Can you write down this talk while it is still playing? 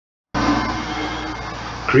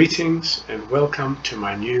Greetings and welcome to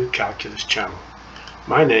my new calculus channel.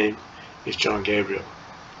 My name is John Gabriel,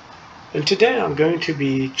 and today I'm going to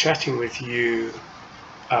be chatting with you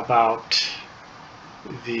about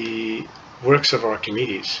the works of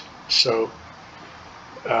Archimedes. So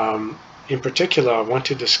in particular I want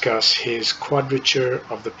to discuss his quadrature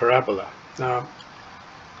of the parabola. Now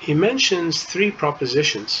he mentions three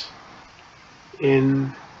propositions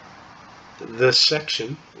in this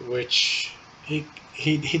section which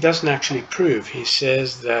he doesn't actually prove. He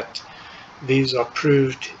says that these are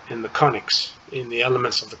proved in the conics, in the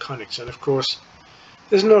elements of the conics, and of course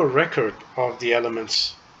there's no record of the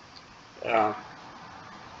elements, the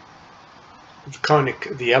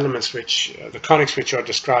conics which are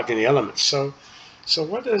described in the elements. So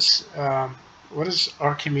what does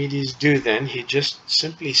Archimedes do then? He just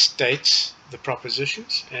simply states the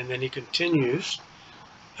propositions, and then he continues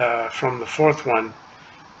from the fourth one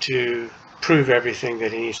to prove everything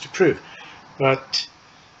that he needs to prove. But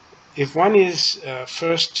if one is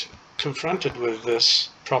first confronted with this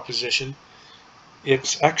proposition,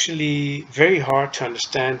 it's actually very hard to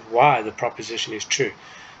understand why the proposition is true.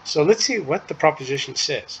 So let's see what the proposition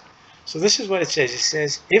says. So this is what it says. It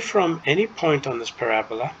says, if from any point on this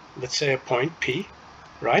parabola, let's say a point P,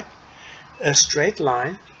 right, a straight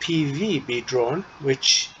line PV be drawn,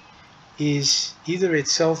 which is either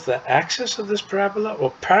itself the axis of this parabola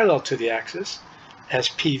or parallel to the axis as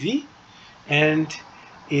PV, and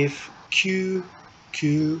if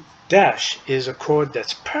QQ dash is a chord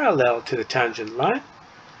that's parallel to the tangent line,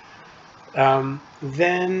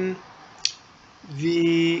 then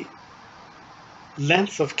the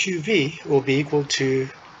length of QV will be equal to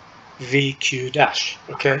VQ dash,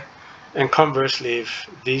 okay? And conversely, if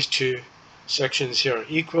these two sections here are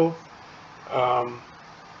equal,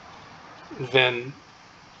 then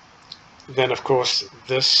of course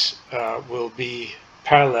this will be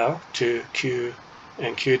parallel to Q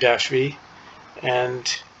and Q dash V,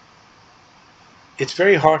 and it's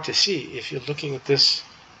very hard to see if you're looking at this,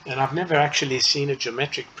 and I've never actually seen a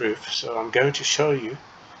geometric proof, so I'm going to show you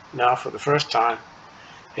now for the first time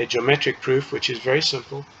a geometric proof which is very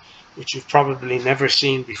simple, which you've probably never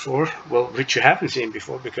seen before, well, which you haven't seen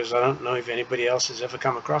before, because I don't know if anybody else has ever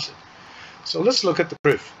come across it. So let's look at the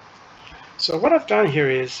proof. So what I've done here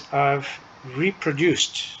is I've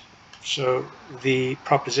reproduced the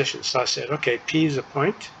proposition. So I said, okay, P is a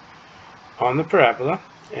point on the parabola,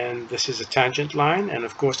 and this is a tangent line, and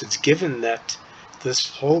of course it's given that this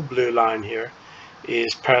whole blue line here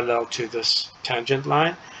is parallel to this tangent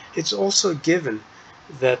line. It's also given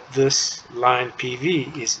that this line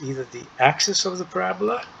PV is either the axis of the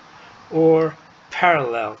parabola or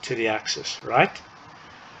parallel to the axis, right?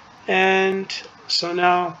 And so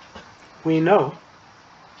now we know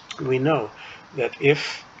that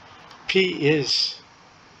if P is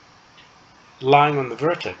lying on the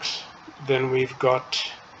vertex, then we've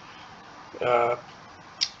got a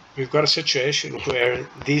situation where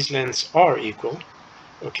these lengths are equal,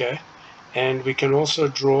 okay? And we can also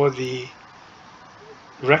draw the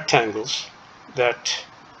rectangles that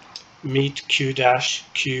meet Q dash,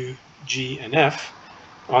 Q, G, and F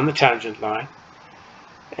on the tangent line.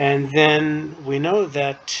 And then we know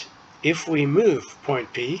that if we move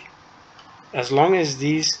point P, as long as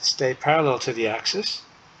these stay parallel to the axis,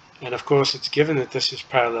 and of course it's given that this is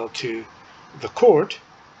parallel to the chord,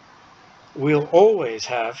 we'll always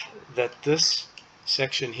have that this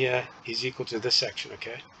section here is equal to this section,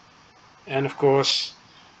 okay? And of course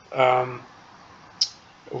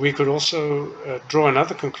we could also draw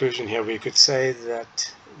another conclusion here. We could say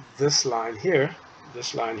that this line here,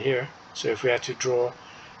 so if we had to draw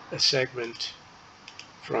a segment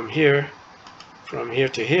from here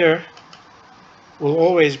to here, will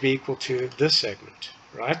always be equal to this segment,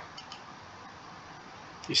 right?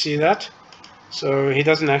 You see that? So he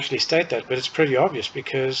doesn't actually state that, but it's pretty obvious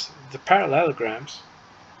because the parallelograms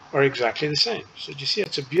are exactly the same. So you see,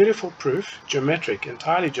 it's a beautiful proof, geometric,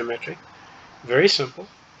 entirely geometric, very simple.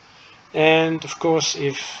 And of course,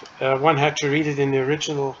 if one had to read it in the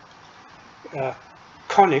original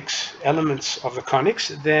conics, elements of the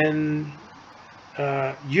conics, then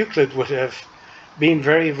Euclid would have been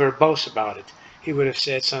very verbose about it. He would have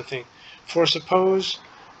said something, for suppose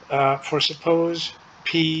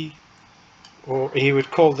P, or he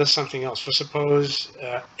would call this something else. For suppose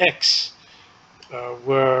X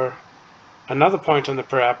were another point on the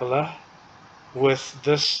parabola with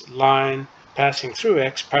this line passing through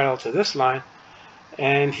X parallel to this line,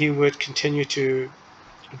 and he would continue to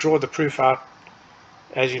draw the proof out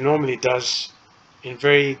as he normally does in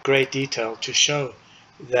very great detail to show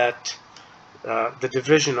that the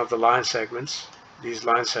division of the line segments, these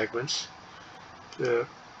line segments,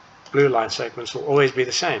 blue line segments will always be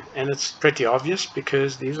the same. And it's pretty obvious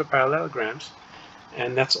because these are parallelograms,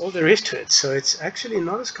 and that's all there is to it. So it's actually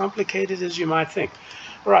not as complicated as you might think.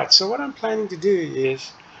 All right, so what I'm planning to do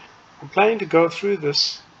is I'm planning to go through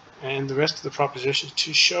this and the rest of the propositions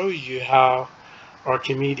to show you how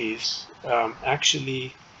Archimedes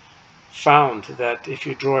actually found that if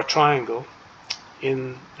you draw a triangle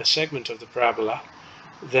in the segment of the parabola,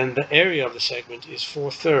 then the area of the segment is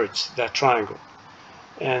 4/3 that triangle.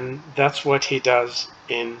 And that's what he does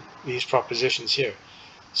in these propositions here.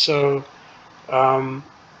 So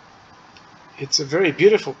it's a very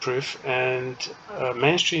beautiful proof, and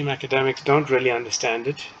mainstream academics don't really understand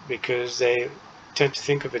it because they tend to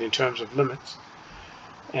think of it in terms of limits,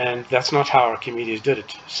 and that's not how Archimedes did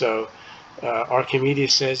it. So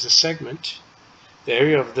Archimedes says the segment, the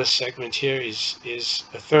area of this segment here is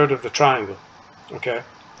 1/3 of the triangle, okay,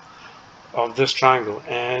 of this triangle,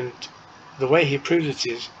 and the way he proves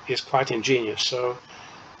it is quite ingenious. So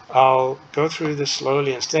I'll go through this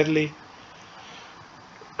slowly and steadily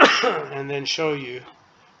and then show you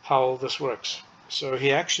how all this works. So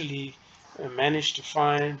he actually managed to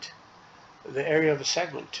find the area of the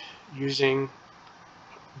segment using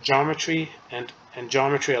geometry and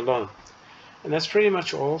geometry alone. And that's pretty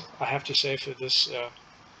much all I have to say for this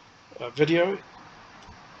video.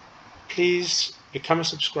 Please become a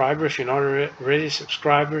subscriber if you're not already a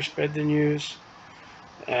subscriber. Spread the news,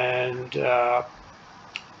 and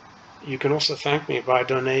you can also thank me by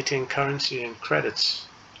donating currency and credits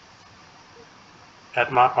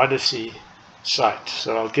at my Odyssey site.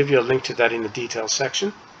 So I'll give you a link to that in the details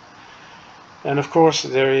section. And of course,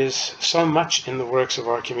 there is so much in the works of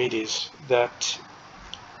Archimedes that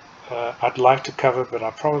I'd like to cover, but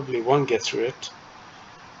I probably won't get through it.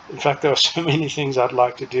 In fact, there are so many things I'd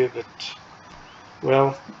like to do, but,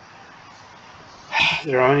 well,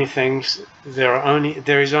 there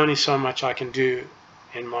is only so much I can do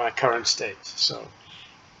in my current state. So,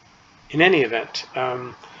 in any event,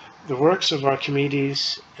 the works of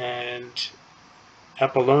Archimedes and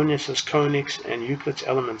Apollonius's Conics and Euclid's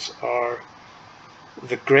Elements are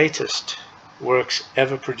the greatest works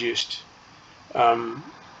ever produced.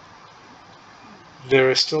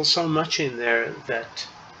 There is still so much in there that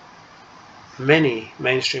many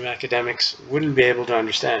mainstream academics wouldn't be able to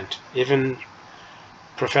understand. Even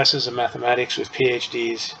professors of mathematics with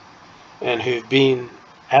PhDs and who've been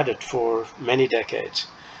at it for many decades,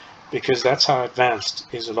 because that's how advanced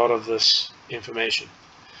is a lot of this information.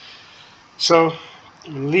 So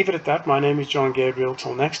I'm going to leave it at that. My name is John Gabriel.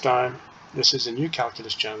 Till next time, this is a new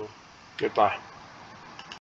calculus channel. Goodbye.